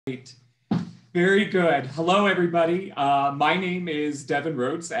Great. Very good. Hello, everybody. My name is Devin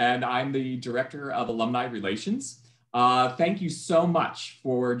Rhodes, and I'm the Director of Alumni Relations. Thank you so much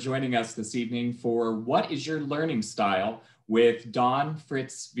for joining us this evening for What is Your Learning Style with Dawne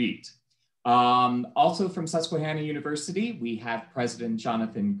Fritz Veet. Also from Susquehanna University, we have President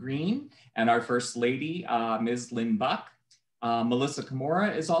Jonathan Green and our First Lady, Ms. Lynn Buck. Melissa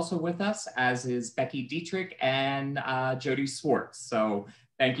Kimura is also with us, as is Becky Dietrich and Jody Swartz. So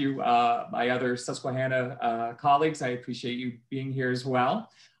thank you, my other Susquehanna colleagues. I appreciate you being here as well.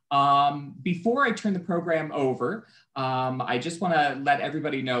 Before I turn the program over, I just want to let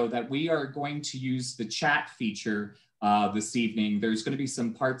everybody know that we are going to use the chat feature this evening. There's going to be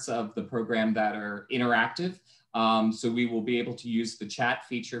some parts of the program that are interactive, so we will be able to use the chat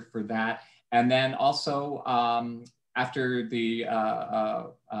feature for that. And then also, after the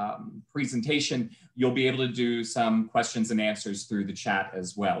presentation, you'll be able to do some questions and answers through the chat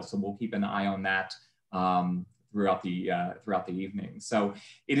as well. So we'll keep an eye on that throughout the evening. So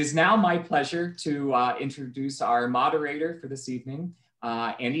it is now my pleasure to introduce our moderator for this evening,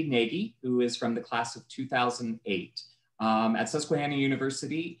 Andy Nagy, who is from the class of 2008. At Susquehanna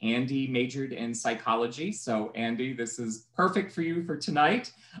University, Andy majored in psychology. So Andy, this is perfect for you for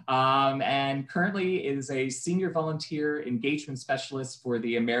tonight. And currently is a senior volunteer engagement specialist for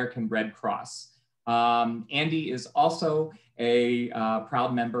the American Red Cross. Andy is also a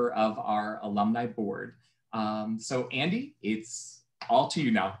proud member of our alumni board. So Andy, it's all to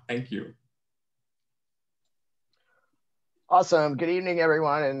you now. Thank you. Awesome. Good evening,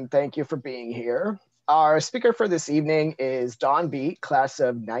 everyone, and thank you for being here. Our speaker for this evening is Dawne Veet, class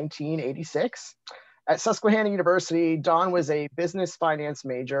of 1986. At Susquehanna University, Dawne was a business finance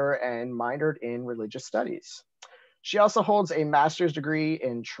major and minored in religious studies. She also holds a master's degree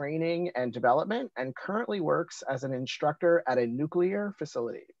in training and development and currently works as an instructor at a nuclear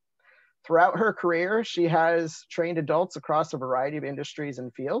facility. Throughout her career, she has trained adults across a variety of industries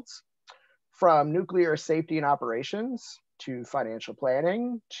and fields, from nuclear safety and operations to financial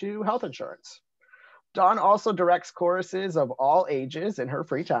planning to health insurance. Dawne also directs choruses of all ages in her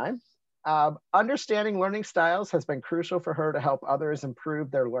free time. Understanding learning styles has been crucial for her to help others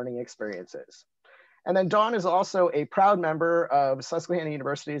improve their learning experiences. And then Dawne is also a proud member of Susquehanna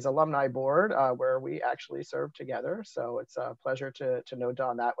University's alumni board, where we actually serve together. So it's a pleasure to know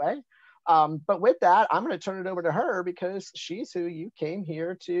Dawne that way. But with that, I'm going to turn it over to her because she's who you came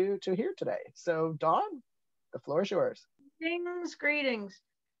here to hear today. So Dawne, the floor is yours. Greetings.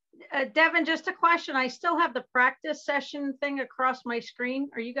 Devin, just a question. I still have the practice session thing across my screen.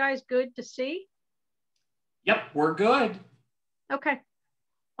 Are you guys good to see? Yep, we're good. Okay.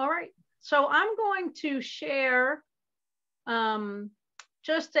 All right. So I'm going to share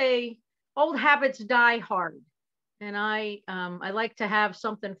just a old habits die hard. And I like to have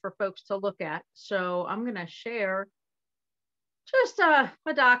something for folks to look at. So I'm going to share just a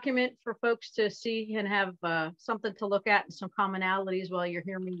document for folks to see and have something to look at and some commonalities while you're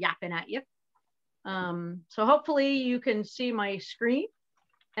hearing me yapping at you. So hopefully you can see my screen,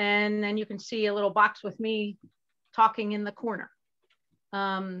 and then you can see a little box with me talking in the corner.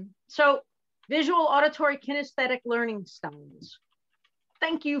 So visual, auditory, kinesthetic learning styles.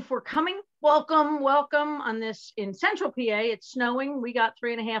 Thank you for coming. Welcome on this in Central PA. It's snowing. We got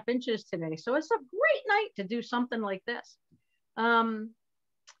 3.5 inches today. So it's a great night to do something like this.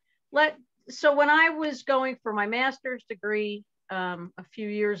 So when I was going for my master's degree a few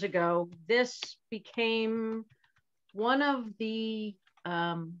years ago, this became one of the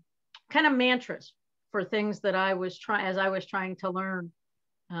kind of mantras for things that I was trying to learn.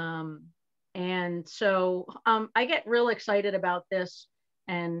 And so I get real excited about this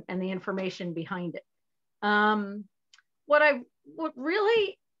and the information behind it. What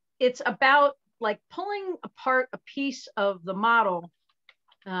really it's about, like pulling apart a piece of the model.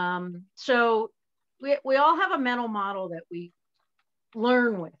 So we all have a mental model that we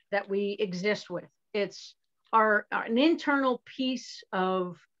learn with, that we exist with. It's an internal piece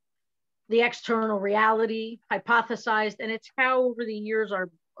of the external reality, hypothesized, and it's how over the years our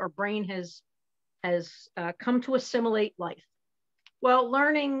brain has come to assimilate life. Well,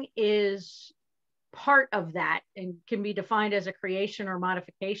 learning is part of that and can be defined as a creation or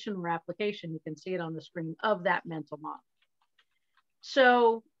modification or application. You can see it on the screen of that mental model.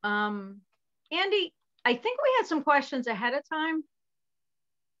 So, Andy, I think we had some questions ahead of time.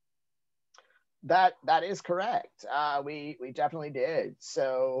 That is correct. We definitely did.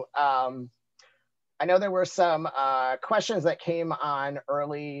 So I know there were some questions that came on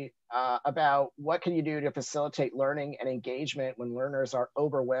early about what can you do to facilitate learning and engagement when learners are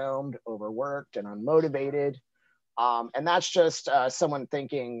overwhelmed, overworked, and unmotivated. And that's just someone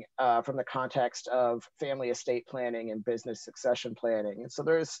thinking from the context of family estate planning and business succession planning. And so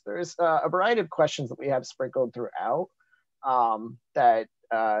there's a variety of questions that we have sprinkled throughout that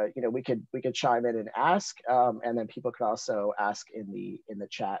we could chime in and ask, and then people could also ask in the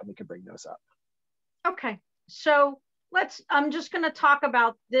chat, and we could bring those up. Okay, so I'm just going to talk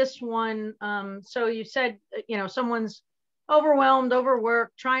about this one. So you said, someone's overwhelmed,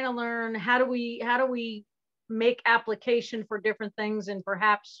 overworked, trying to learn, how do we make application for different things, and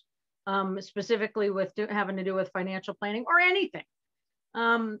perhaps specifically with having to do with financial planning or anything.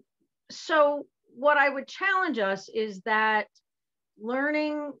 So what I would challenge us is that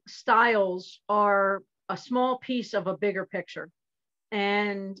learning styles are a small piece of a bigger picture.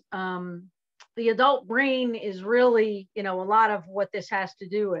 And the adult brain is really, a lot of what this has to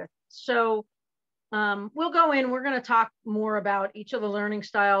do with. So we'll go in, we're going to talk more about each of the learning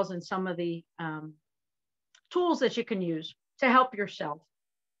styles and some of the tools that you can use to help yourself.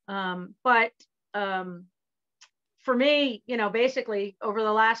 But for me, basically over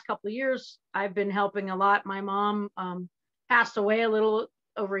the last couple of years, I've been helping a lot. My mom passed away a little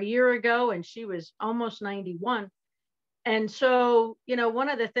over a year ago, and she was almost 91. And so, one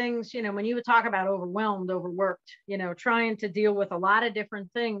of the things, when you would talk about overwhelmed, overworked, trying to deal with a lot of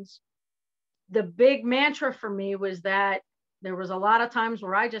different things, the big mantra for me was that there was a lot of times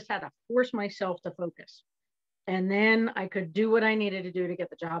where I just had to force myself to focus. And then I could do what I needed to do to get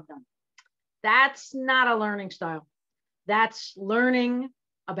the job done. That's not a learning style. That's learning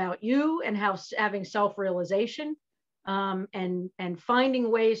about you and having self-realization, and finding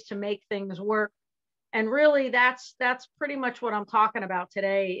ways to make things work. And really, that's pretty much what I'm talking about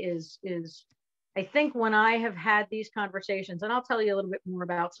today is I think when I have had these conversations, and I'll tell you a little bit more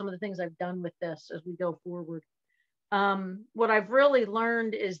about some of the things I've done with this as we go forward. What I've really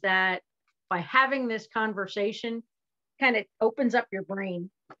learned is that by having this conversation, kind of opens up your brain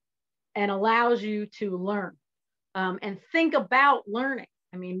and allows you to learn and think about learning.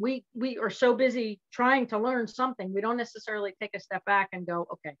 I mean, we are so busy trying to learn something, we don't necessarily take a step back and go,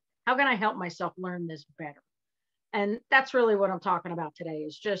 okay, how can I help myself learn this better? And that's really what I'm talking about today,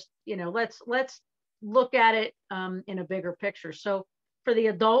 is just, let's look at it in a bigger picture. So for the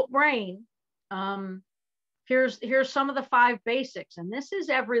adult brain, here's some of the 5 basics. And this is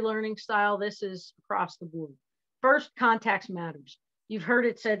every learning style. This is across the board. First, context matters. You've heard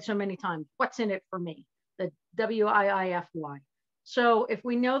it said so many times. What's in it for me? The WIIFY. So if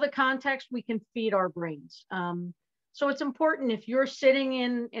we know the context, we can feed our brains. So it's important, if you're sitting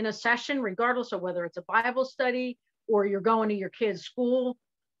in a session, regardless of whether it's a Bible study or you're going to your kid's school,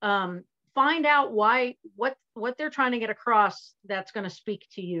 find out what they're trying to get across that's going to speak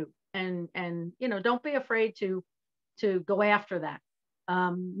to you. And don't be afraid to go after that.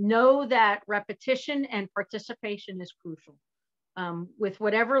 Know that repetition and participation is crucial with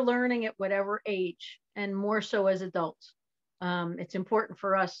whatever learning at whatever age, and more so as adults. It's important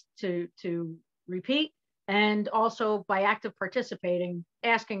for us to repeat, and also by active participating,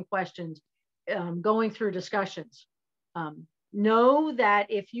 asking questions, going through discussions. Know that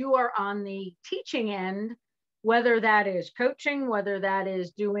if you are on the teaching end, whether that is coaching, whether that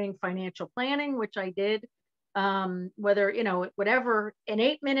is doing financial planning, which I did, whether, whatever, an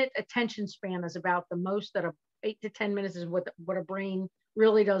 8-minute attention span is about the most that 8 to 10 minutes is what a brain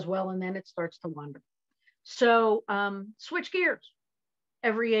really does well. And then it starts to wander. So switch gears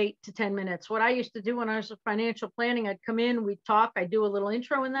every 8 to 10 minutes. What I used to do when I was financial planning, I'd come in, we'd talk, I'd do a little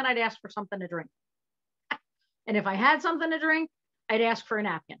intro, and then I'd ask for something to drink. And if I had something to drink, I'd ask for a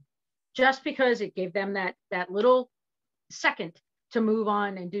napkin, just because it gave them that little second to move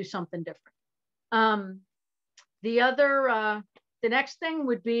on and do something different. The next thing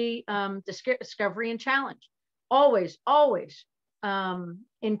would be discovery and challenge. Always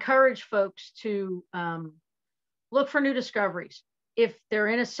encourage folks to look for new discoveries. If they're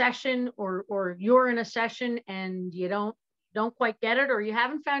in a session or you're in a session and you don't quite get it, or you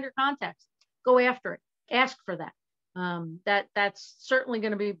haven't found your context, go after it. Ask for that. That's certainly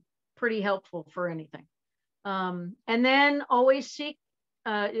going to be pretty helpful for anything. And then always share.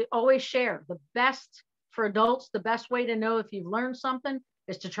 The best for adults, the best way to know if you've learned something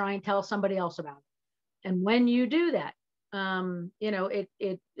is to try and tell somebody else about it. And when you do that,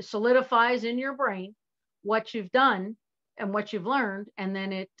 it solidifies in your brain what you've done and what you've learned. And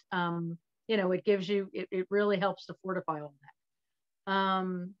then it gives you, it really helps to fortify all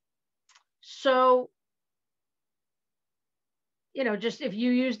that. So, just if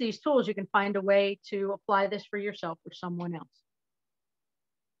you use these tools, you can find a way to apply this for yourself or someone else.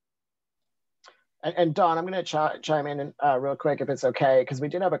 And Dawn, I'm going to chime in real quick if it's okay, because we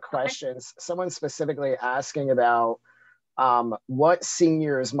did have a question. Okay. Someone specifically asking about what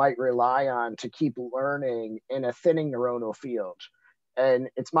seniors might rely on to keep learning in a thinning neuronal field. And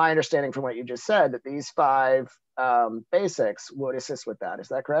it's my understanding from what you just said that these 5 basics would assist with that. Is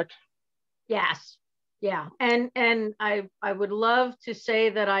that correct? Yes. Yeah. And I would love to say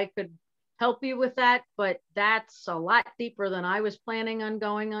that I could help you with that, but that's a lot deeper than I was planning on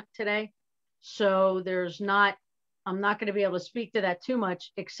going on today. So I'm not going to be able to speak to that too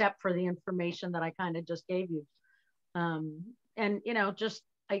much, except for the information that I kind of just gave you. And, you know,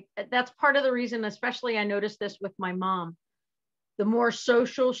 that's part of the reason, especially I noticed this with my mom. The more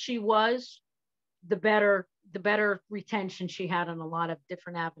social she was, the better retention she had on a lot of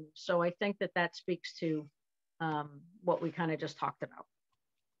different avenues. So I think that speaks to what we kind of just talked about.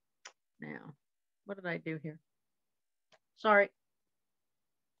 Now, what did I do here? Sorry.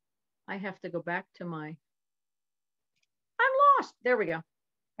 I have to go back to I'm lost. There we go.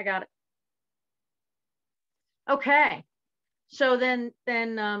 I got it. Okay. So then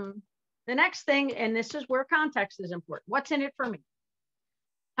the next thing, and this is where context is important. What's in it for me?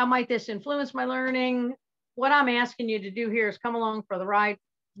 How might this influence my learning? What I'm asking you to do here is come along for the ride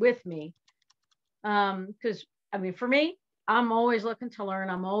with me. Because, I mean, for me, I'm always looking to learn.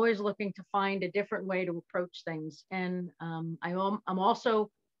 I'm always looking to find a different way to approach things. And I'm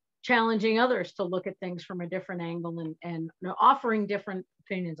also challenging others to look at things from a different angle and you know, offering different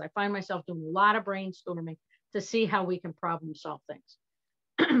opinions. I find myself doing a lot of brainstorming to see how we can problem solve things.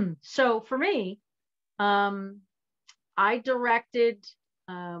 So for me, I directed,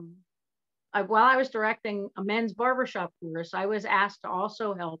 while I was directing a men's barbershop course, I was asked to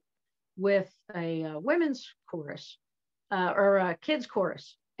also help with a women's chorus or a kids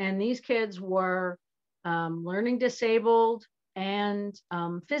chorus. And these kids were learning disabled and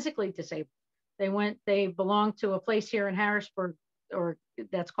physically disabled. They belonged to a place here in Harrisburg, or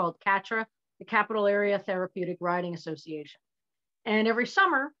that's called CATRA, the Capital Area Therapeutic Riding Association. And every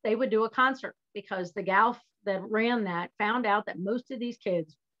summer they would do a concert because the gal that ran that found out that most of these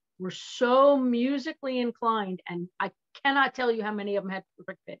kids were so musically inclined, and I cannot tell you how many of them had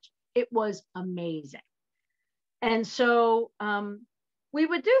perfect pitch. It was amazing. And so we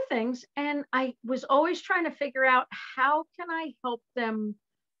would do things, and I was always trying to figure out, how can I help them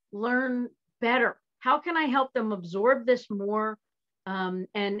learn better? How can I help them absorb this more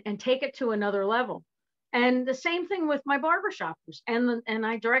and take it to another level? And the same thing with my barbershoppers, and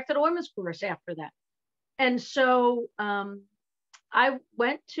I directed a women's course after that. And so I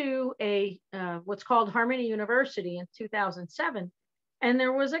went to what's called Harmony University in 2007, and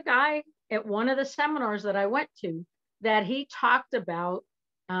there was a guy at one of the seminars that I went to that he talked about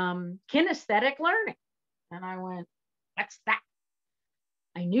kinesthetic learning. And I went, what's that?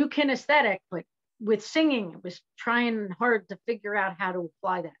 I knew kinesthetic, but with singing, it was trying hard to figure out how to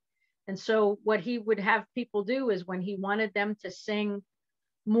apply that. And so what he would have people do is when he wanted them to sing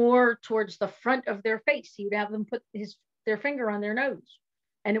more towards the front of their face, he would have them put their finger on their nose.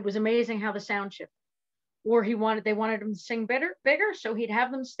 And it was amazing how the sound shifted. Or they wanted them to sing bigger, so he'd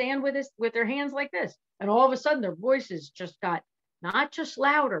have them stand with their hands like this. And all of a sudden their voices just got not just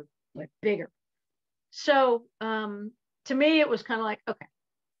louder, but bigger. So to me, it was kind of like, okay,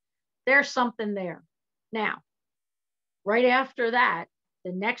 there's something there. Now, right after that,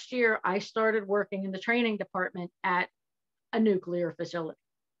 the next year I started working in the training department at a nuclear facility.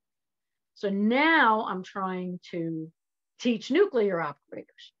 So now I'm trying to teach nuclear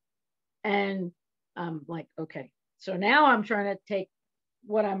operators. And I'm like, okay, so now I'm trying to take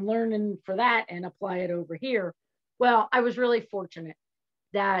what I'm learning for that and apply it over here. Well, I was really fortunate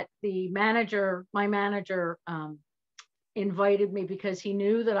that my manager invited me because he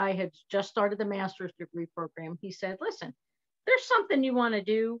knew that I had just started the master's degree program. He said, listen, there's something you want to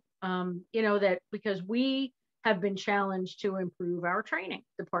do, you know, that because we have been challenged to improve our training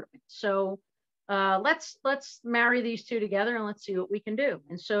department. So let's marry these two together and let's see what we can do.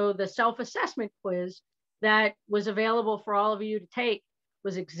 And so the self-assessment quiz that was available for all of you to take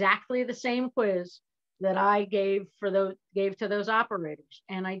was exactly the same quiz that I gave to those operators.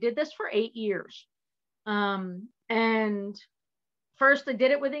 And I did this for 8 years. And first I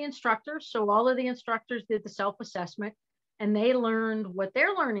did it with the instructors. So all of the instructors did the self-assessment and they learned what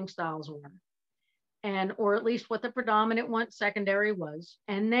their learning styles were. Or at least what the predominant one, secondary was.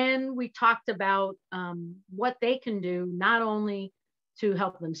 And then we talked about what they can do, not only to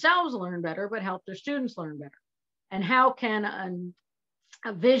help themselves learn better, but help their students learn better. And how can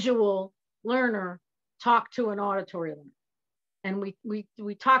a visual learner talk to an auditory learner? And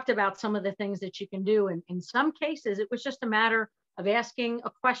we talked about some of the things that you can do. And in some cases, it was just a matter of asking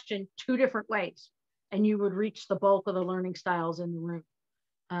a question 2 different ways, and you would reach the bulk of the learning styles in the room.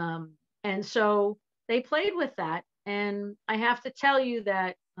 And so they played with that. And I have to tell you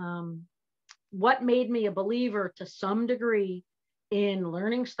that what made me a believer to some degree in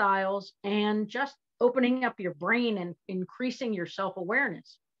learning styles and just opening up your brain and increasing your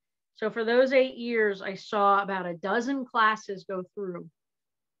self-awareness. So for those 8 years, I saw about a dozen classes go through,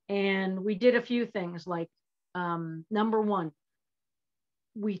 and we did a few things like, number one,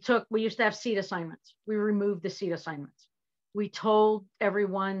 we used to have seat assignments. We removed the seat assignments. We told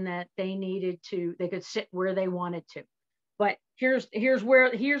everyone that they could sit where they wanted to, but here's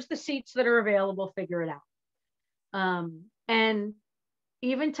the seats that are available, figure it out. And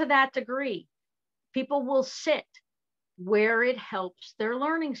even to that degree, people will sit where it helps their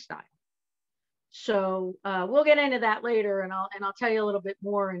learning style. So we'll get into that later, and I'll tell you a little bit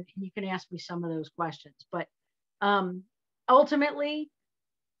more, and you can ask me some of those questions. But ultimately,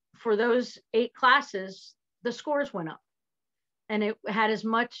 for those 8 classes, the scores went up, and it had as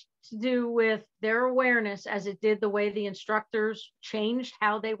much to do with their awareness as it did the way the instructors changed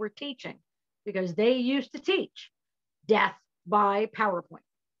how they were teaching, because they used to teach death by PowerPoint,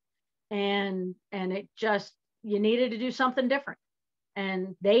 and it just, you needed to do something different,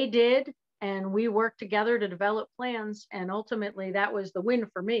 and they did. And we worked together to develop plans. And ultimately, that was the win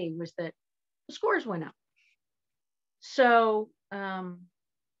for me, was that the scores went up. So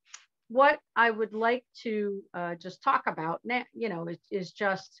what I would like to just talk about now, is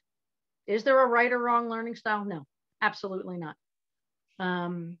is there a right or wrong learning style? No, absolutely not.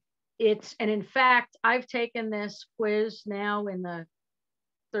 And in fact, I've taken this quiz now in the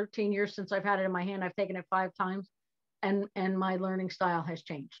 13 years since I've had it in my hand. I've taken it 5 times, and my learning style has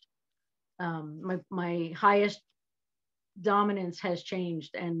changed. My highest dominance has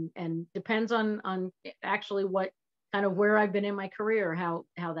changed, and depends on actually what kind of where I've been in my career, how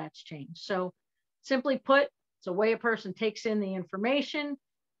that's changed. So simply put, it's a way a person takes in the information.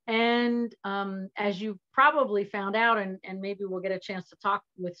 And as you probably found out, and maybe we'll get a chance to talk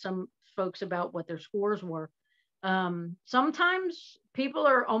with some folks about what their scores were. Sometimes people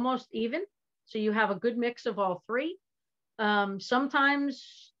are almost even, so you have a good mix of all 3.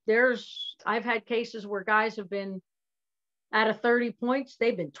 Sometimes I've had cases where guys have been, out of 30 points,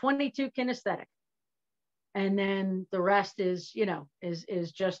 they've been 22 kinesthetic. And then the rest is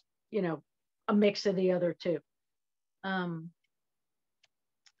just, a mix of the other 2.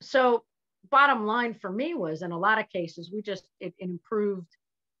 So bottom line for me was, in a lot of cases, it improved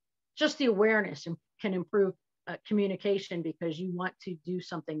just the awareness, and can improve communication, because you want to do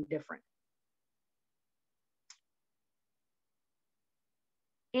something different.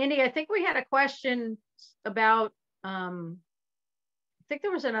 Andy, I think we had a question about, I think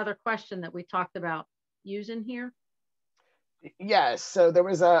there was another question that we talked about using here. Yes, so there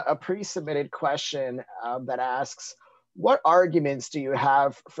was a pre-submitted question that asks, what arguments do you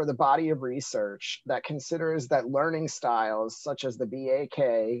have for the body of research that considers that learning styles such as the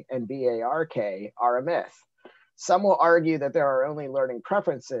BAK and BARK are a myth? Some will argue that there are only learning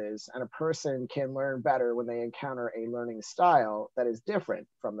preferences, and a person can learn better when they encounter a learning style that is different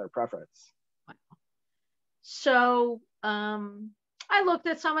from their preference. So I looked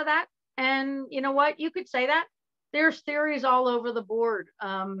at some of that, and you know what? You could say that. There's theories all over the board.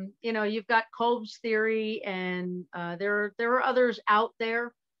 You've got Kolb's theory, and there are others out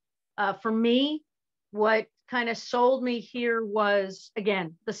there. For me, what kind of sold me here was,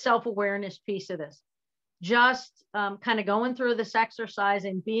 again, the self-awareness piece of this. Just kind of going through this exercise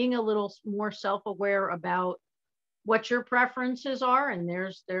and being a little more self-aware about what your preferences are. And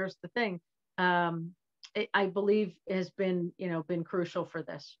there's the thing. I believe has been crucial for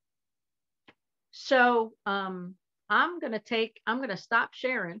this. So I'm going to stop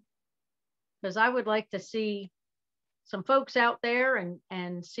sharing, because I would like to see some folks out there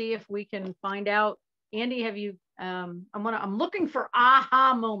and see if we can find out. Andy, have you, I'm looking for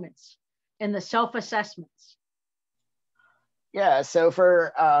aha moments in the self-assessments. Yeah, so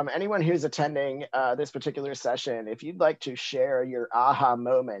for anyone who's attending this particular session, if you'd like to share your aha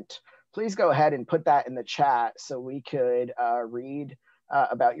moment, please go ahead and put that in the chat so we could read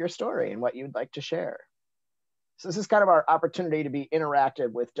about your story and what you'd like to share. So this is kind of our opportunity to be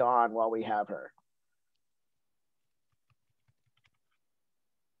interactive with Dawne while we have her.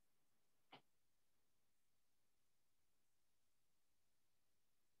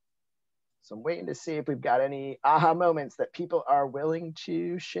 So I'm waiting to see if we've got any aha moments that people are willing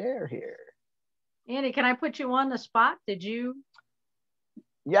to share here. Andy, can I put you on the spot? Did you?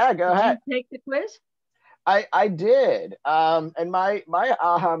 Yeah, go ahead. Did you take the quiz? I did. And my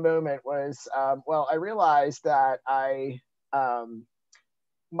aha moment was, well, I realized that I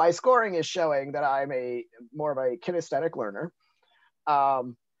my scoring is showing that I'm more of a kinesthetic learner.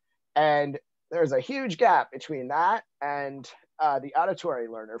 And there's a huge gap between that and the auditory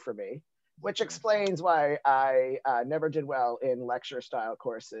learner for me, which explains why I never did well in lecture style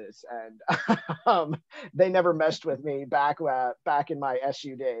courses. And they never meshed with me back in my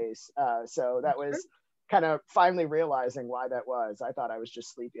SU days. So that was kind of finally realizing why that was. I thought I was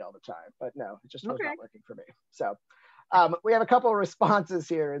just sleepy all the time, but no, it just was not working for me. So we have a couple of responses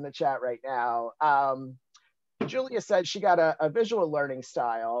here in the chat right now. Julia said she got a visual learning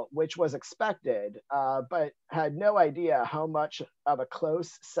style, which was expected, but had no idea how much of a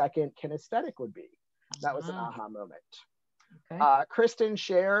close second kinesthetic would be. That was an aha moment. Okay. Kristen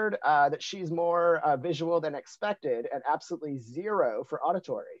shared that she's more visual than expected and absolutely 0 for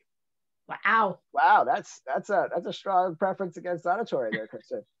auditory. Wow. Wow, that's a strong preference against auditory there,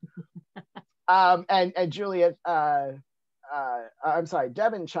 Kristen. And Julia, I'm sorry,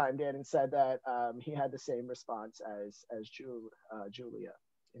 Devin chimed in and said that he had the same response as Julia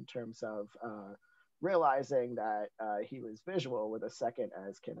in terms of realizing that he was visual with a second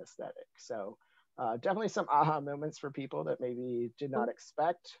as kinesthetic. So definitely some aha moments for people that maybe did not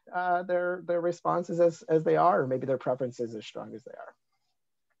expect their responses as they are, or maybe their preferences as strong as they are.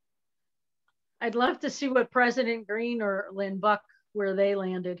 I'd love to see what President Green or Lynn Buck, where they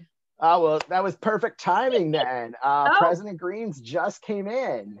landed. Oh, well, that was perfect timing then. President Green's just came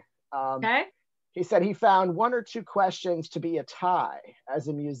in. Okay. He said he found 1 or 2 questions to be a tie. As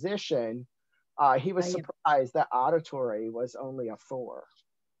a musician, he was surprised that auditory was only a 4.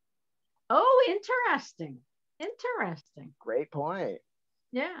 Oh, interesting. Interesting. Great point.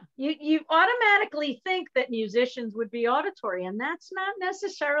 Yeah, you automatically think that musicians would be auditory, and that's not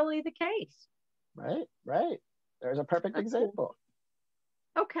necessarily the case. Right. There's a perfect example.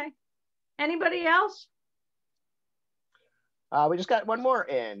 Okay. Anybody else? We just got one more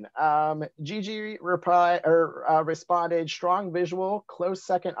in. Gigi responded, strong visual, close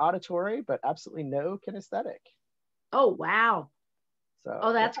second auditory, but absolutely no kinesthetic. Oh, wow.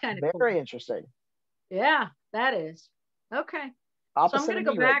 So that's kind of very cool. Interesting. Yeah, that is. Okay. Opposite so I'm going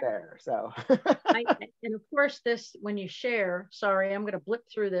to go right back there. So, and of course, this when you share. Sorry, I'm going to blip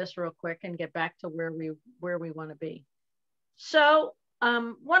through this real quick and get back to where we want to be. So,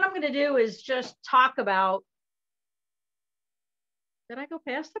 what I'm going to do is just talk about. Did I go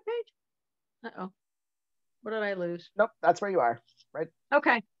past the page? Uh-oh. What did I lose? Nope, that's where you are. Right.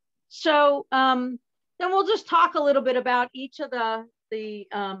 Okay. So, then we'll just talk a little bit about each of the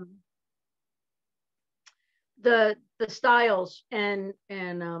styles, and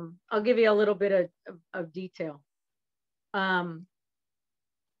I'll give you a little bit of detail.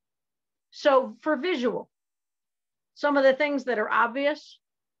 So for visual, some of the things that are obvious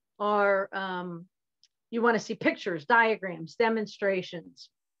are you want to see pictures, diagrams, demonstrations,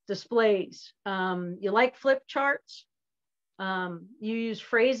 displays. You like flip charts. You use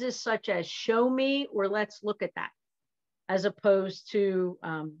phrases such as show me or let's look at that, as opposed to,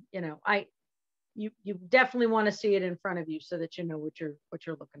 you definitely want to see it in front of you so that you know what you're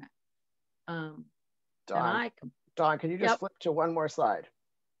looking at. Dawn, can you just flip to one more slide?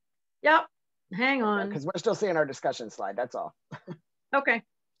 Yep. Hang on. Because we're still seeing our discussion slide. That's all. Okay.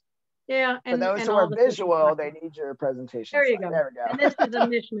 Yeah. For those who are visual, they need your presentation. There you go. There we go. And this is a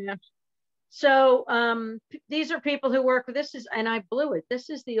mishmash. So these are people who work with this and I blew it. This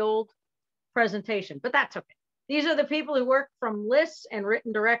is the old presentation, but that's okay. These are the people who work from lists and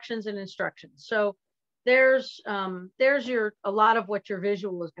written directions and instructions. So there's a lot of what your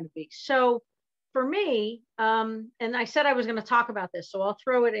visual is going to be. So for me, and I said I was going to talk about this, so I'll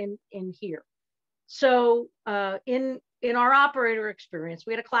throw it in here. So in our operator experience,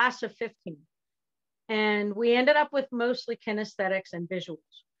 we had a class of 15, and we ended up with mostly kinesthetics and visuals.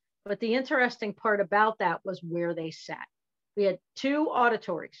 But the interesting part about that was where they sat. We had 2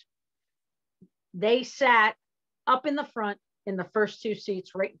 auditories. They sat up in the front in the first 2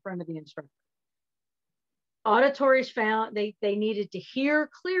 seats right in front of the instructor. Auditories found they needed to hear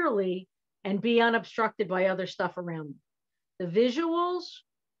clearly and be unobstructed by other stuff around them. The visuals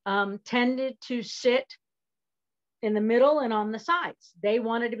tended to sit in the middle and on the sides. They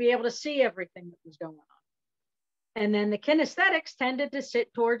wanted to be able to see everything that was going on. And then the kinesthetics tended to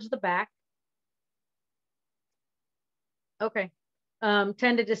sit towards the back. Okay.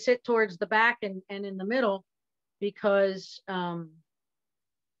 Tended to sit towards the back and in the middle, because I'll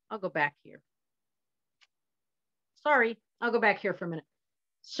go back here. Sorry, I'll go back here for a minute.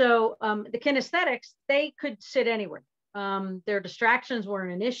 So the kinesthetics, they could sit anywhere. Their distractions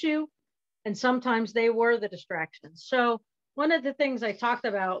weren't an issue, and sometimes they were the distractions. So one of the things I talked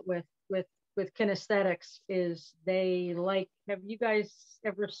about with with kinesthetics is they like, have you guys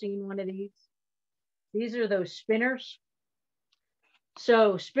ever seen one of these? These are those spinners.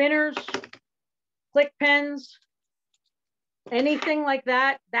 So spinners, click pens, anything like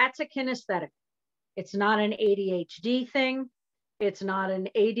that, that's a kinesthetic. It's not an ADHD thing. It's not an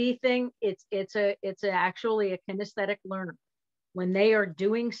AD thing. It's actually a kinesthetic learner. When they are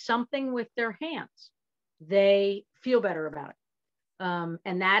doing something with their hands, they feel better about it.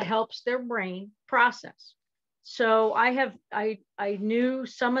 And that helps their brain process. So I knew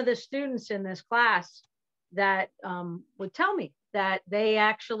some of the students in this class that would tell me that they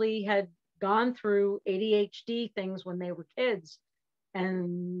actually had gone through ADHD things when they were kids,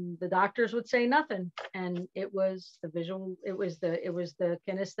 and the doctors would say nothing, and it was the visual, it was the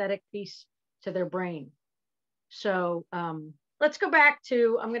kinesthetic piece to their brain. So let's go back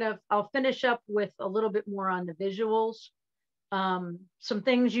to, I'll finish up with a little bit more on the visuals. Some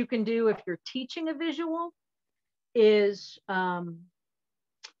things you can do if you're teaching a visual is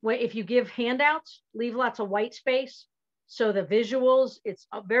if you give handouts, leave lots of white space. So the visuals, it's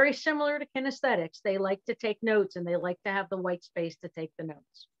very similar to kinesthetics. They like to take notes and they like to have the white space to take the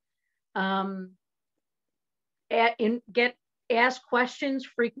notes. Ask questions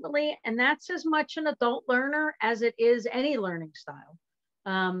frequently, and that's as much an adult learner as it is any learning style,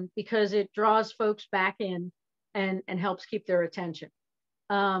 because it draws folks back in and helps keep their attention.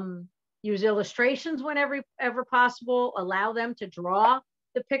 Use illustrations whenever ever possible. Allow them to draw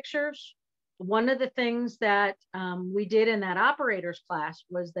the pictures. One of the things that we did in that operators class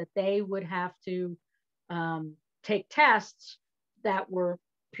was that they would have to take tests that were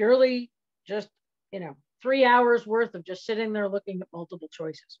purely just, 3 hours worth of just sitting there looking at multiple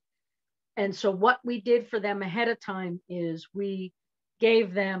choices. And so what we did for them ahead of time is we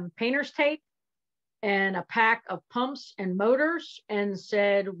gave them painter's tape and a pack of pumps and motors and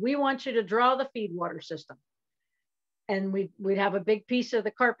said, we want you to draw the feed water system. And we'd have a big piece of the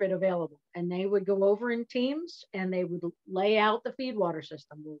carpet available, and they would go over in teams and they would lay out the feed water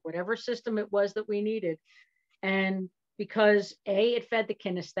system, or whatever system it was that we needed. And because it fed the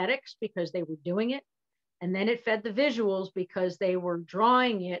kinesthetics because they were doing it, and then it fed the visuals because they were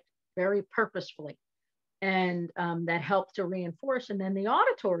drawing it very purposefully. And that helped to reinforce. And then the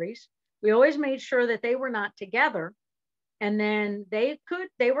auditories, we always made sure that they were not together. And then they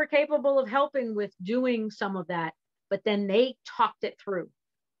were capable of helping with doing some of that, but then they talked it through.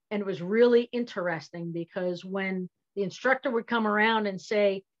 And it was really interesting because when the instructor would come around and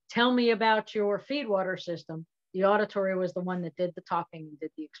say, tell me about your feed water system, the auditory was the one that did the talking and did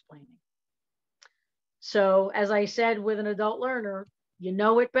the explaining. So as I said, with an adult learner, you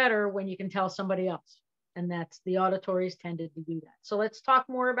know it better when you can tell somebody else. And that's the auditories tended to do that. So let's talk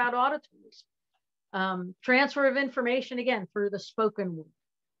more about auditories. Transfer of information, again, through the spoken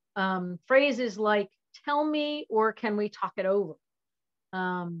word. Phrases like, tell me, or can we talk it over?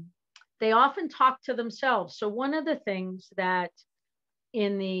 They often talk to themselves. So one of the things that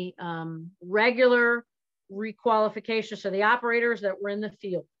in the regular requalification, so the operators that were in the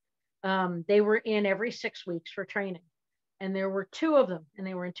field, they were in every 6 weeks for training. And there were 2 of them, and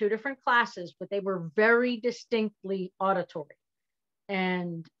they were in 2 different classes, but they were very distinctly auditory.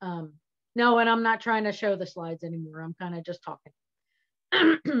 And no, and I'm not trying to show the slides anymore. I'm kind of just talking.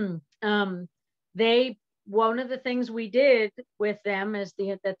 One of the things we did with them is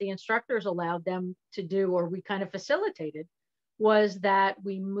that the instructors allowed them to do, or we kind of facilitated, was that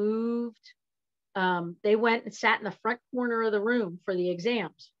we moved, they went and sat in the front corner of the room for the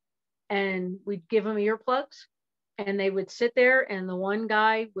exams, and we'd give them earplugs, and they would sit there, and the one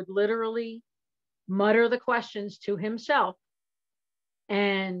guy would literally mutter the questions to himself,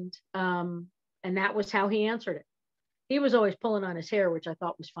 and that was how he answered it. He was always pulling on his hair, which I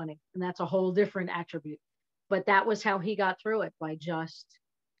thought was funny, and that's a whole different attribute. But that was how he got through it, by just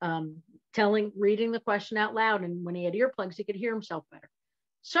reading the question out loud, and when he had earplugs, he could hear himself better.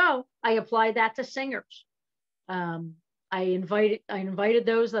 So I applied that to singers. I invited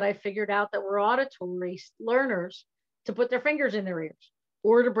those that I figured out that were auditory learners to put their fingers in their ears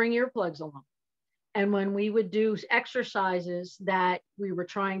or to bring earplugs along. And when we would do exercises that we were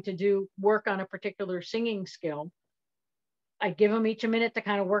trying to do work on a particular singing skill, I'd give them each a minute to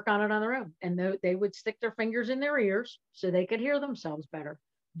kind of work on it on their own. And they would stick their fingers in their ears so they could hear themselves better,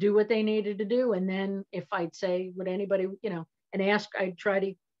 do what they needed to do. And then if I'd say, would anybody, and ask, I'd try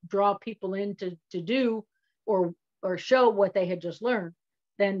to draw people in to do or show what they had just learned,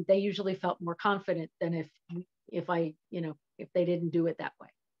 then they usually felt more confident than if they didn't do it that way.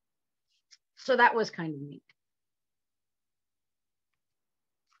 So that was kind of neat.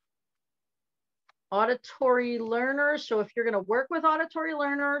 Auditory learners. So if you're going to work with auditory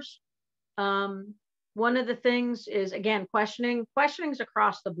learners, One of the things is, again, questioning's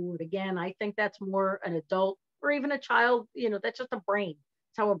across the board. Again, I think that's more an adult or even a child, that's just a brain.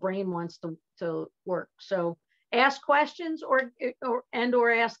 It's how a brain wants to work. So ask questions or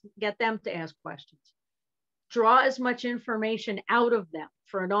get them to ask questions. Draw as much information out of them.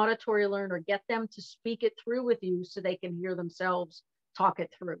 For an auditory learner, get them to speak it through with you so they can hear themselves talk it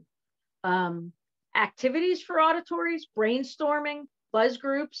through. Activities for auditories, brainstorming, buzz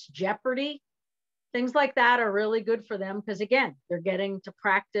groups, Jeopardy, things like that are really good for them because, again, they're getting to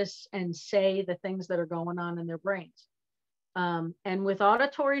practice and say the things that are going on in their brains. And with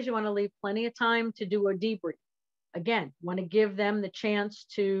auditories, you want to leave plenty of time to do a debrief. Again, want to give them the chance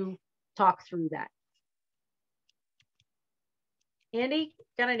to talk through that. Andy,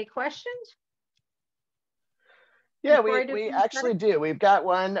 got any questions? Yeah, we actually do. We've got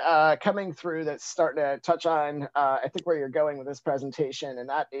one coming through that's starting to touch on, I think, where you're going with this presentation, and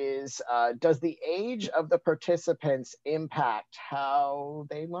that is, does the age of the participants impact how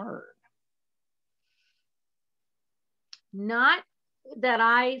they learn? Not that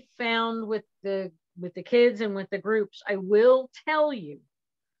I found with the kids and with the groups. I will tell you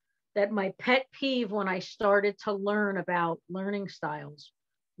that my pet peeve when I started to learn about learning styles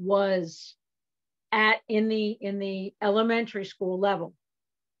was in the elementary school level,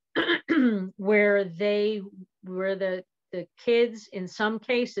 where the kids, in some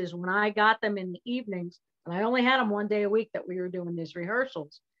cases, when I got them in the evenings, and I only had them one day a week that we were doing these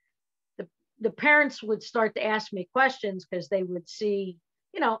rehearsals, the parents would start to ask me questions because they would see,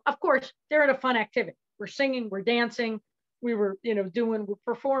 of course, they're at a fun activity. We're singing, we're dancing, we were, we're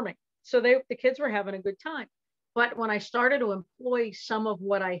performing. So the kids were having a good time. But when I started to employ some of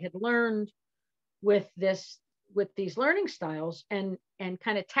what I had learned with these learning styles and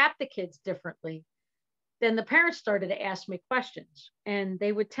kind of tap the kids differently, then the parents started to ask me questions, and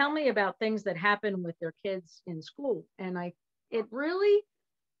they would tell me about things that happened with their kids in school. And it really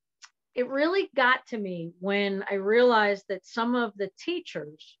got to me when I realized that some of the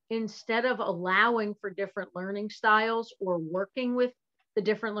teachers, instead of allowing for different learning styles or working with the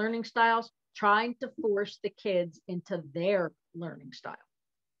different learning styles, trying to force the kids into their learning style.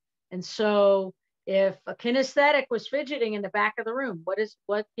 And so if a kinesthetic was fidgeting in the back of the room,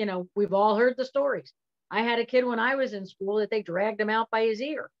 we've all heard the stories. I had a kid when I was in school that they dragged him out by his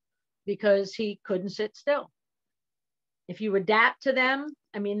ear because he couldn't sit still. If you adapt to them,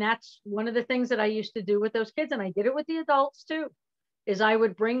 that's one of the things that I used to do with those kids, and I did it with the adults too, is I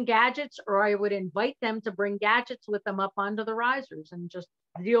would bring gadgets, or I would invite them to bring gadgets with them up onto the risers. And just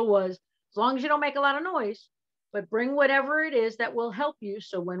the deal was, as long as you don't make a lot of noise, but bring whatever it is that will help you.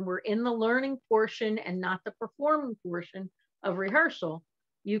 So when we're in the learning portion and not the performing portion of rehearsal,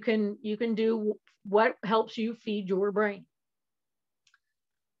 you can do what helps you feed your brain.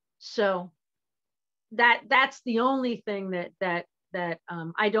 So that's the only thing that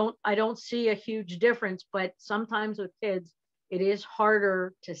I don't see a huge difference, but sometimes with kids, it is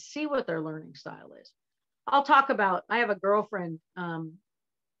harder to see what their learning style is. I have a girlfriend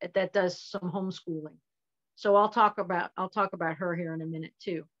that does some homeschooling. So I'll talk about her here in a minute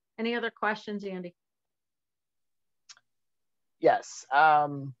too. Any other questions, Andy? Yes.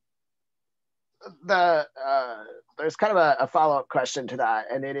 There's kind of a follow-up question to that,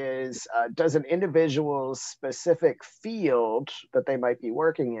 and it is, does an individual's specific field that they might be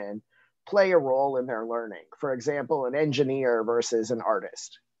working in play a role in their learning? For example, an engineer versus an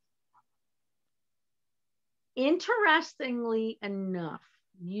artist. Interestingly enough,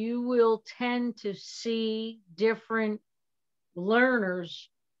 you will tend to see different learners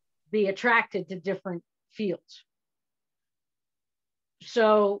be attracted to different fields.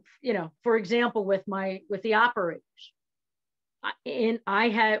 So, for example, with the operators,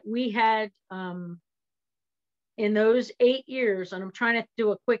 we had in those 8 years, and I'm trying to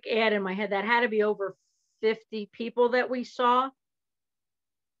do a quick add in my head, that had to be over 50 people that we saw.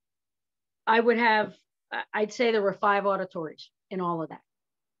 I'd say there were 5 auditories in all of that.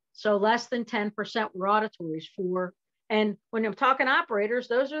 So less than 10% were auditories and when I'm talking operators,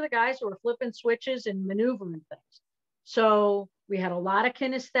 those are the guys who are flipping switches and maneuvering things. So we had a lot of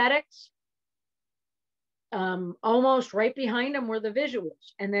kinesthetics. Almost right behind them were the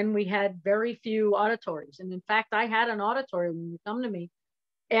visuals. And then we had very few auditories. And in fact, I had an auditory when he come to me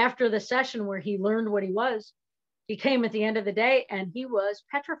after the session where he learned what he was. He came at the end of the day and he was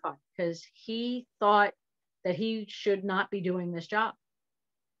petrified because he thought that he should not be doing this job.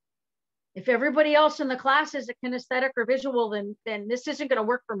 If everybody else in the class is a kinesthetic or visual, then this isn't going to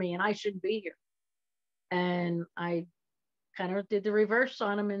work for me and I shouldn't be here. And I kind of did the reverse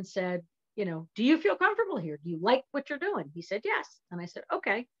on him and said, do you feel comfortable here? Do you like what you're doing? He said, yes. And I said,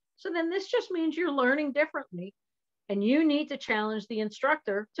 okay. So then this just means you're learning differently, and you need to challenge the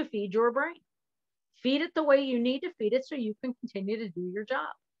instructor to feed your brain. Feed it the way you need to feed it so you can continue to do your job.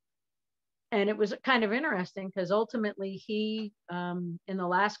 And it was kind of interesting because ultimately he, in the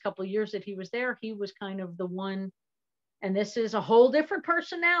last couple of years that he was there, he was kind of the one, and this is a whole different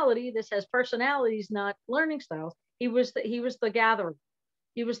personality. This has personalities, not learning styles. He was the gatherer.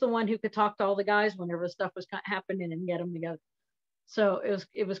 He was the one who could talk to all the guys whenever stuff was happening and get them together. So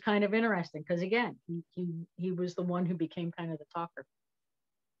it was kind of interesting because again, he was the one who became kind of the talker.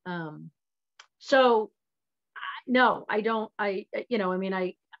 So no, I don't.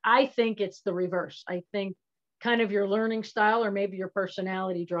 I think it's the reverse. I think kind of your learning style or maybe your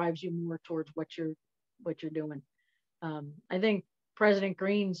personality drives you more towards what you're doing. I think President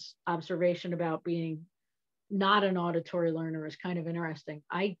Green's observation about being not an auditory learner is kind of interesting.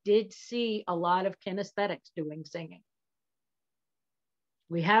 I did see a lot of kinesthetics doing singing.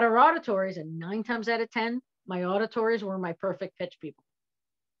 We had our auditories, and 9 times out of 10, my auditories were my perfect pitch people,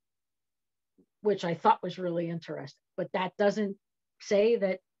 which I thought was really interesting. But that doesn't say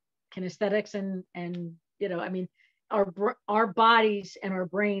that kinesthetics and our bodies and our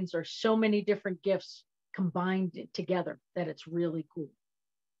brains are so many different gifts combined together that it's really cool.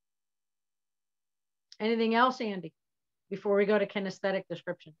 Anything else, Andy, before we go to kinesthetic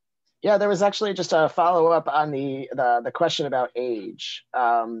description? Yeah, there was actually just a follow-up on the question about age.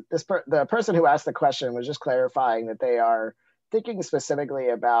 The person who asked the question was just clarifying that they are thinking specifically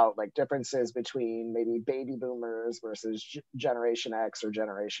about like differences between maybe baby boomers versus Generation X or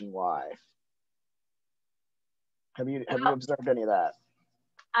Generation Y. Have you observed any of that?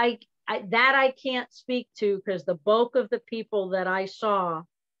 I can't speak to, because the bulk of the people that I saw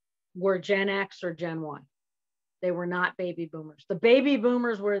were Gen X or Gen Y. They were not baby boomers. The baby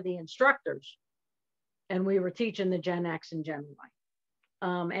boomers were the instructors, and we were teaching the Gen X and Gen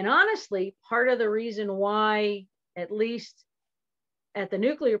Y. And honestly, part of the reason why, at least at the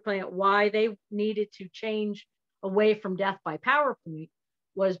nuclear plant, why they needed to change away from death by PowerPoint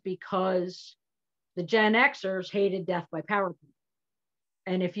was because the Gen Xers hated death by PowerPoint.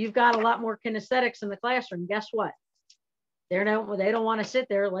 And if you've got a lot more kinesthetics in the classroom, guess what? They don't want to sit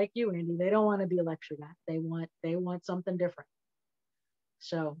there like you, Andy. They don't want to be lectured at. They want something different.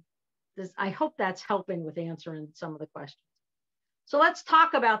 So I hope that's helping with answering some of the questions. So let's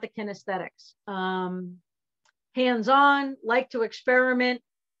talk about the kinesthetics. Hands-on, like to experiment.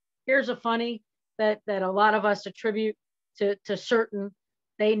 Here's a funny that a lot of us attribute to certain.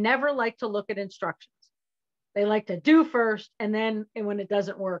 They never like to look at instructions. They like to do first, and then when it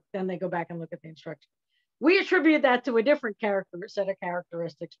doesn't work, then they go back and look at the instructions. We attribute that to a different set of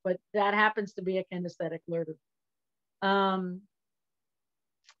characteristics, but that happens to be a kinesthetic learner.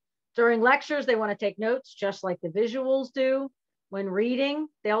 During lectures, they want to take notes just like the visuals do. When reading,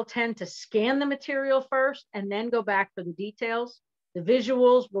 they'll tend to scan the material first and then go back for the details. The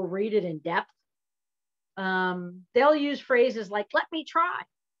visuals will read it in depth. They'll use phrases like, let me try,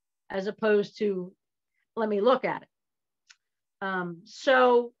 as opposed to, let me look at it.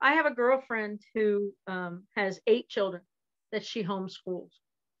 So I have a girlfriend who has 8 children that she homeschools.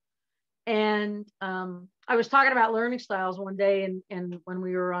 And I was talking about learning styles one day and when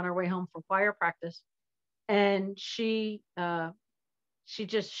we were on our way home from choir practice. And she said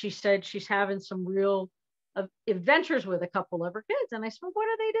she's having some real adventures with a couple of her kids. And I said, well, what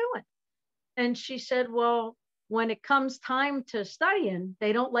are they doing? And she said, well, when it comes time to studying,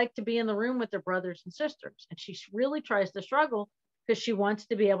 they don't like to be in the room with their brothers and sisters. And she really tries to struggle because she wants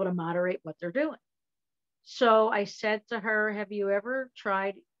to be able to moderate what they're doing. So I said to her, have you ever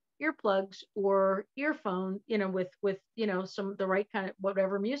tried earplugs or earphone, with the right kind of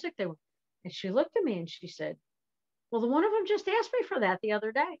whatever music they want? And she looked at me and she said, well, the one of them just asked me for that the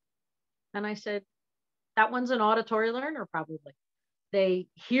other day. And I said, that one's an auditory learner, probably.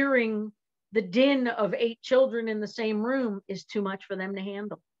 Hearing the din of 8 children in the same room is too much for them to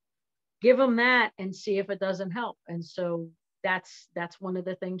handle. Give them that and see if it doesn't help. And so that's one of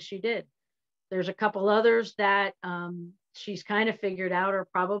the things she did. There's a couple others that she's kind of figured out are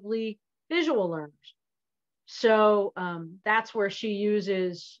probably visual learners. So that's where she's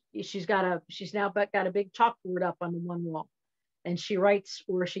now got a big chalkboard up on the one wall, and she writes,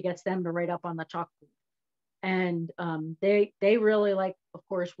 or she gets them to write up on the chalkboard. And they really like, of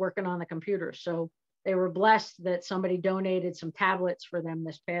course, working on the computer. So they were blessed that somebody donated some tablets for them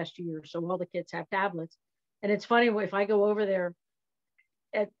this past year. So all the kids have tablets. And it's funny, if I go over there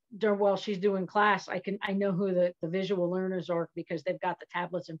while she's doing class, I know who the visual learners are because they've got the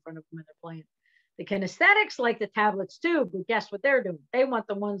tablets in front of them and they're playing. The kinesthetics like the tablets too, but guess what they're doing? They want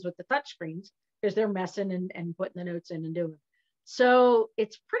the ones with the touch screens because they're messing and putting the notes in and doing. So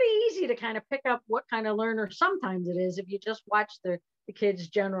it's pretty easy to kind of pick up what kind of learner sometimes it is if you just watch the kids'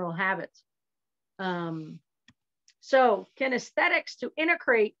 general habits. So kinesthetics, to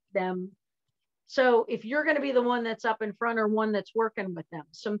integrate them. So if you're going to be the one that's up in front or one that's working with them,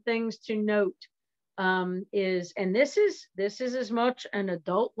 some things to note is, and this is as much an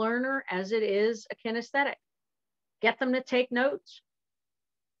adult learner as it is a kinesthetic. Get them to take notes.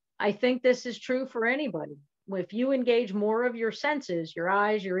 I think this is true for anybody. If you engage more of your senses, your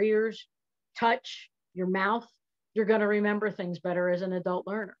eyes, your ears, touch, your mouth, you're going to remember things better as an adult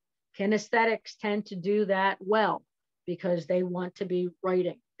learner. Kinesthetics tend to do that well because they want to be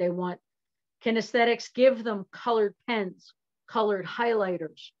writing. Kinesthetics give them colored pens, colored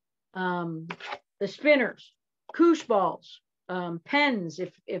highlighters, the spinners, koosh balls, pens.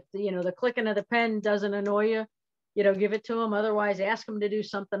 If the clicking of the pen doesn't annoy you, give it to them. Otherwise, ask them to do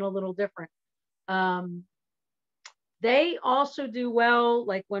something a little different. They also do well,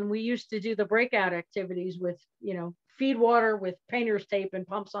 like when we used to do the breakout activities with, feed water with painter's tape and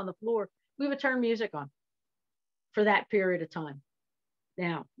pumps on the floor, we would turn music on for that period of time.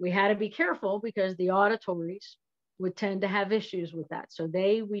 Now, we had to be careful because the auditories would tend to have issues with that. So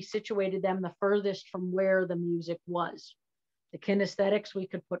we situated them the furthest from where the music was. The kinesthetics we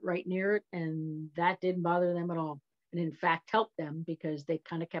could put right near it, and that didn't bother them at all. And in fact, helped them because they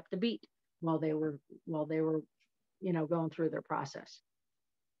kind of kept the beat while they were going through their process.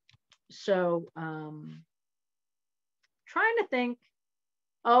 So trying to think.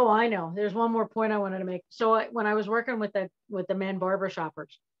 Oh, I know. There's one more point I wanted to make. So when I was working with the men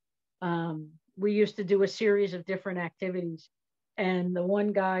barbershoppers, we used to do a series of different activities. And the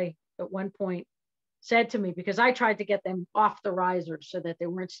one guy at one point said to me, because I tried to get them off the risers so that they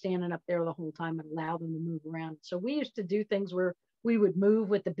weren't standing up there the whole time and allow them to move around. So we used to do things where we would move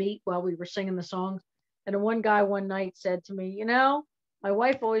with the beat while we were singing the songs. And one guy one night said to me, my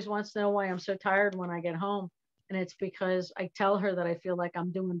wife always wants to know why I'm so tired when I get home. And it's because I tell her that I feel like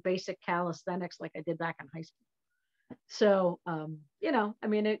I'm doing basic calisthenics like I did back in high school. So,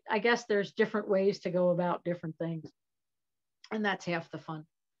 I guess there's different ways to go about different things. And that's half the fun.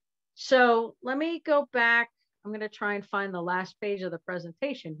 So let me go back. I'm going to try and find the last page of the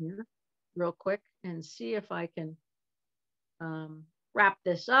presentation here real quick and see if I can wrap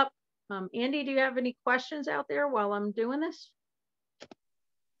this up. Andy, do you have any questions out there while I'm doing this?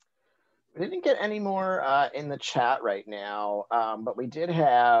 We didn't get any more in the chat right now, but we did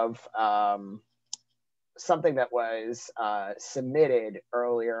have something that was submitted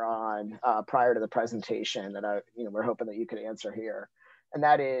earlier on prior to the presentation that we're hoping that you could answer here. And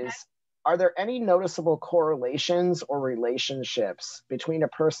that is, are there any noticeable correlations or relationships between a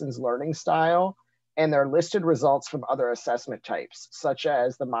person's learning style and their listed results from other assessment types, such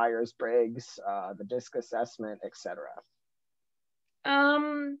as the Myers-Briggs, the DISC assessment, etc.?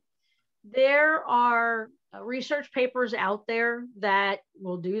 There are research papers out there that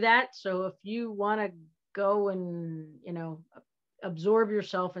will do that. So if you want to go and, absorb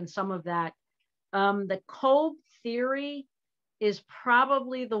yourself in some of that, the Kolb theory is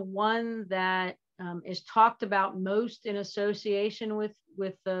probably the one that is talked about most in association with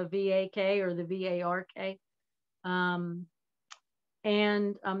the VAK or the VARK. And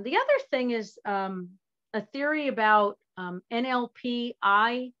the other thing is a theory about NLP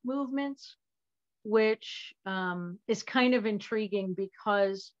eye movements, which is kind of intriguing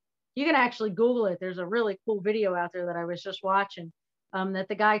because you can actually Google it. There's a really cool video out there that I was just watching that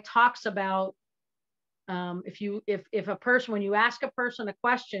the guy talks about if a person, when you ask a person a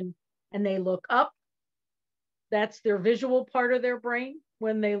question and they look up, that's their visual part of their brain.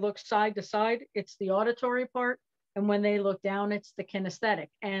 When they look side to side, it's the auditory part. And when they look down, it's the kinesthetic.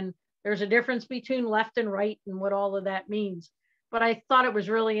 And there's a difference between left and right and what all of that means. But I thought it was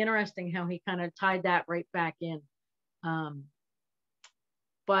really interesting how he kind of tied that right back in.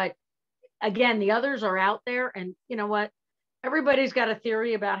 But again, the others are out there. And you know what? Everybody's got a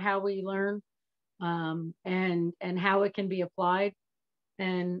theory about how we learn and how it can be applied.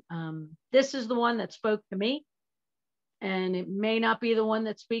 And this is the one that spoke to me. And it may not be the one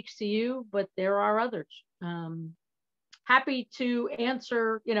that speaks to you, but there are others. Happy to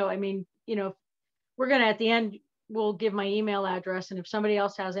answer, we're going to, at the end, we'll give my email address. And if somebody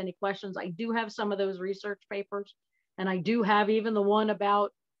else has any questions, I do have some of those research papers. And I do have even the one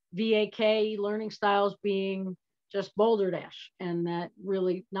about VAK learning styles being just Boulder Dash and that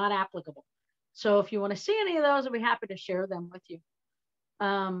really not applicable. So if you want to see any of those, I'll be happy to share them with you.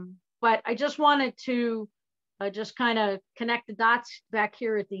 But I just wanted to just kind of connect the dots back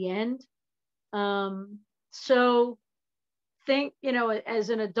here at the end. So think, as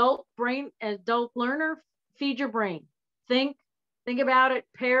an adult learner, feed your brain. Think, think about it,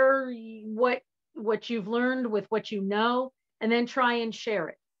 pair what you've learned with what you know, and then try and share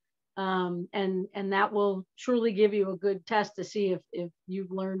it. And that will truly give you a good test to see if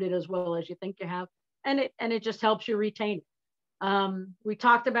you've learned it as well as you think you have. And it just helps you retain it. We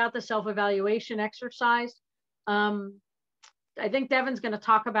talked about the self-evaluation exercise. I think Devin's going to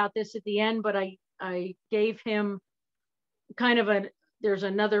talk about this at the end, but I gave him kind of there's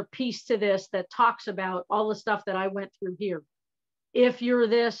another piece to this that talks about all the stuff that I went through here. If you're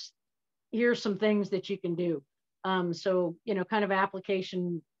this, here's some things that you can do. So, kind of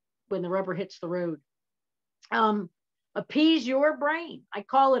application when the rubber hits the road. Appease your brain. They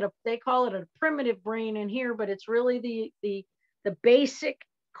call it a primitive brain in here, but it's really the basic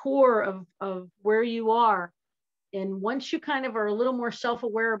core of where you are. And once you kind of are a little more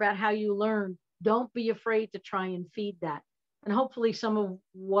self-aware about how you learn, don't be afraid to try and feed that. And hopefully some of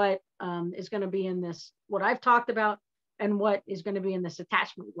what is going to be in this, what I've talked about and what is going to be in this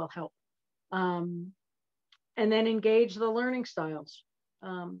attachment will help. And then engage the learning styles.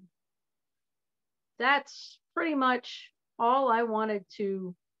 That's pretty much all I wanted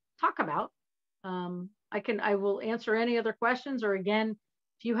to talk about. I will answer any other questions, or again,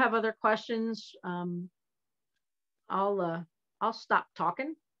 if you have other questions, I'll stop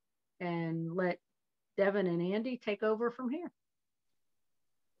talking and let Devin and Andy take over from here.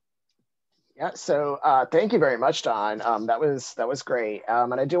 Yeah, so thank you very much, Dawn. That was great.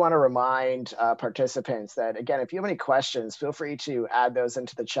 And I do want to remind participants that, again, if you have any questions, feel free to add those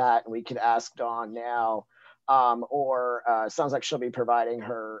into the chat and we could ask Dawn now. Or sounds like she'll be providing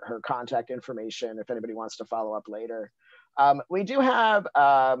her contact information if anybody wants to follow up later. We do have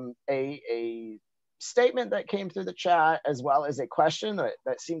a statement that came through the chat, as well as a question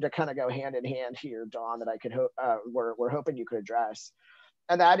that seemed to kind of go hand in hand here, Dawn, that I could we're hoping you could address.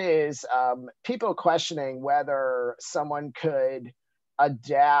 And that is people questioning whether someone could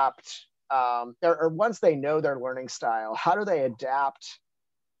adapt, or once they know their learning style, how do they adapt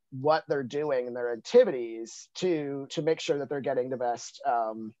what they're doing in their activities to make sure that they're getting the best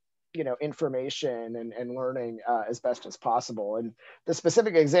information and learning as best as possible. And the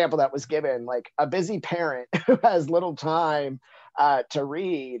specific example that was given, like a busy parent who has little time to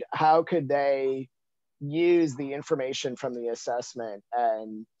read, how could they use the information from the assessment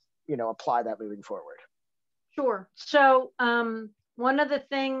and apply that moving forward? Sure. So one of the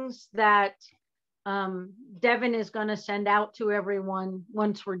things that Devin is going to send out to everyone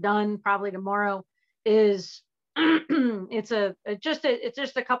once we're done, probably tomorrow, is it's just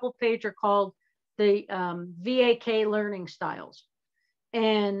a couple pager called the VAK learning styles,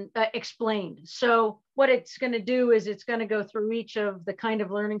 and explained. So what it's going to do is it's going to go through each of the kind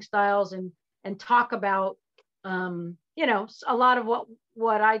of learning styles and talk about a lot of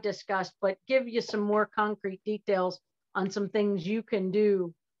what I discussed, but give you some more concrete details on some things you can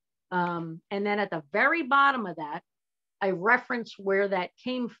do. And then at the very bottom of that, I reference where that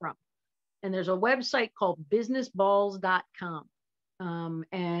came from. And there's a website called businessballs.com.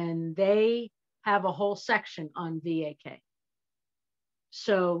 And they have a whole section on VAK.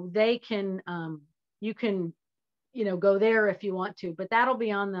 So they can, you can, go there if you want to, but that'll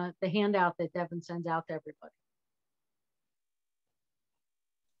be on the handout that Devin sends out to everybody.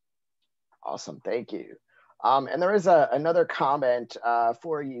 Awesome, thank you. And there is another comment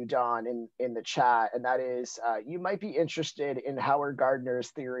for you, Dawn, in the chat, and that is you might be interested in Howard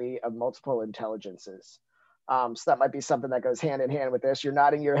Gardner's theory of multiple intelligences. So that might be something that goes hand in hand with this. You're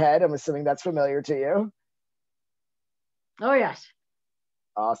nodding your head. I'm assuming that's familiar to you. Oh, yes.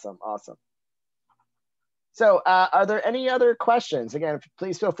 Awesome, awesome. So are there any other questions? Again,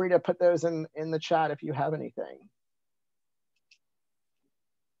 please feel free to put those in the chat if you have anything.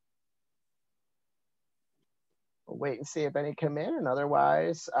 We'll wait and see if any come in, and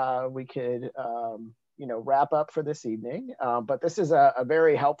otherwise we could wrap up for this evening. But this is a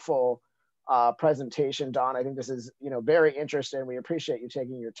very helpful presentation, Dawn. I think this is very interesting. We appreciate you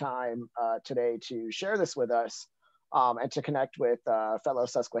taking your time today to share this with us and to connect with fellow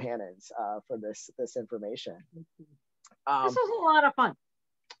Susquehannans for this information. This is a lot of fun.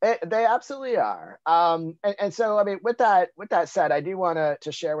 They absolutely are. And so, I mean, with that said, I do want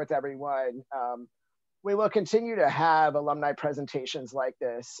to share with everyone, we will continue to have alumni presentations like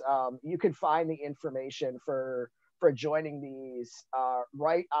this. You can find the information for joining these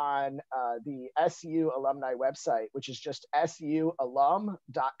right on the SU alumni website, which is just sualum.com.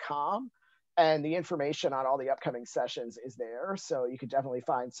 And the information on all the upcoming sessions is there. So you could definitely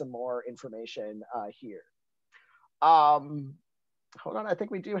find some more information here. Hold on, I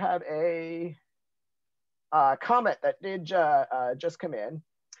think we do have a comment that did just come in.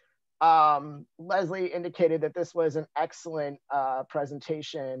 Leslie indicated that this was an excellent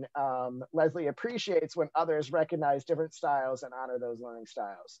presentation. Leslie appreciates when others recognize different styles and honor those learning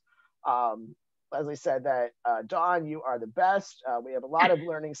styles. Leslie said that, Dawne, you are the best. We have a lot of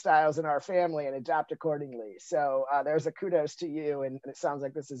learning styles in our family and adapt accordingly. So there's a kudos to you. And it sounds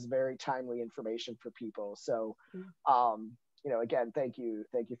like this is very timely information for people. So, again, thank you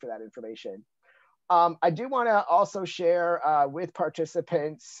for that information. I do want to also share with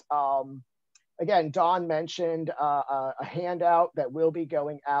participants, again, Dawne mentioned a handout that will be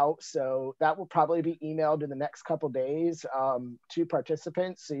going out. So that will probably be emailed in the next couple of days to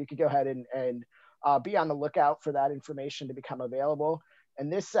participants. So you could go ahead and be on the lookout for that information to become available.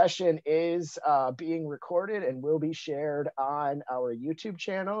 And this session is being recorded and will be shared on our YouTube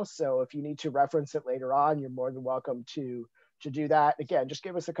channel. So if you need to reference it later on, you're more than welcome to do that. Again, just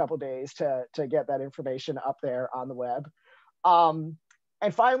give us a couple days to get that information up there on the web.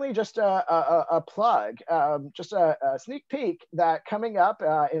 And finally, just a plug, just a sneak peek that coming up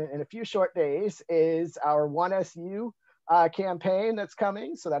in a few short days is our 1SU campaign that's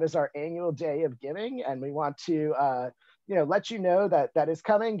coming. So that is our annual day of giving. And we want to let you know that that is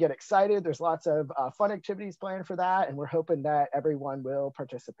coming. Get excited. There's lots of fun activities planned for that. And we're hoping that everyone will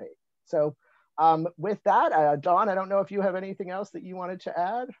participate. So with that, Dawne, I don't know if you have anything else that you wanted to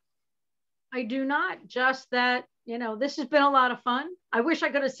add. I do not, just that, this has been a lot of fun. I wish I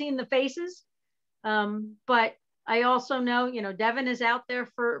could have seen the faces, but I also know, Devin is out there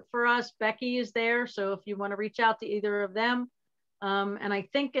for us. Becky is there. So if you want to reach out to either of them, and I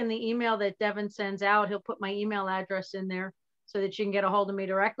think in the email that Devin sends out, he'll put my email address in there so that you can get a hold of me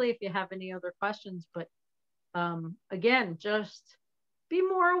directly if you have any other questions. But again, just be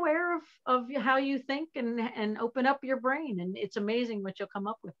more aware of how you think and open up your brain. And it's amazing what you'll come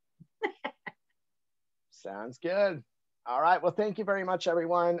up with. Sounds good. All right. Well, thank you very much,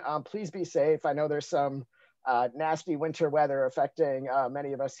 everyone. Please be safe. I know there's some nasty winter weather affecting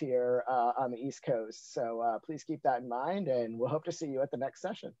many of us here on the East Coast. So please keep that in mind, and we'll hope to see you at the next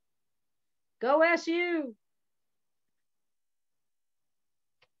session. Go SU.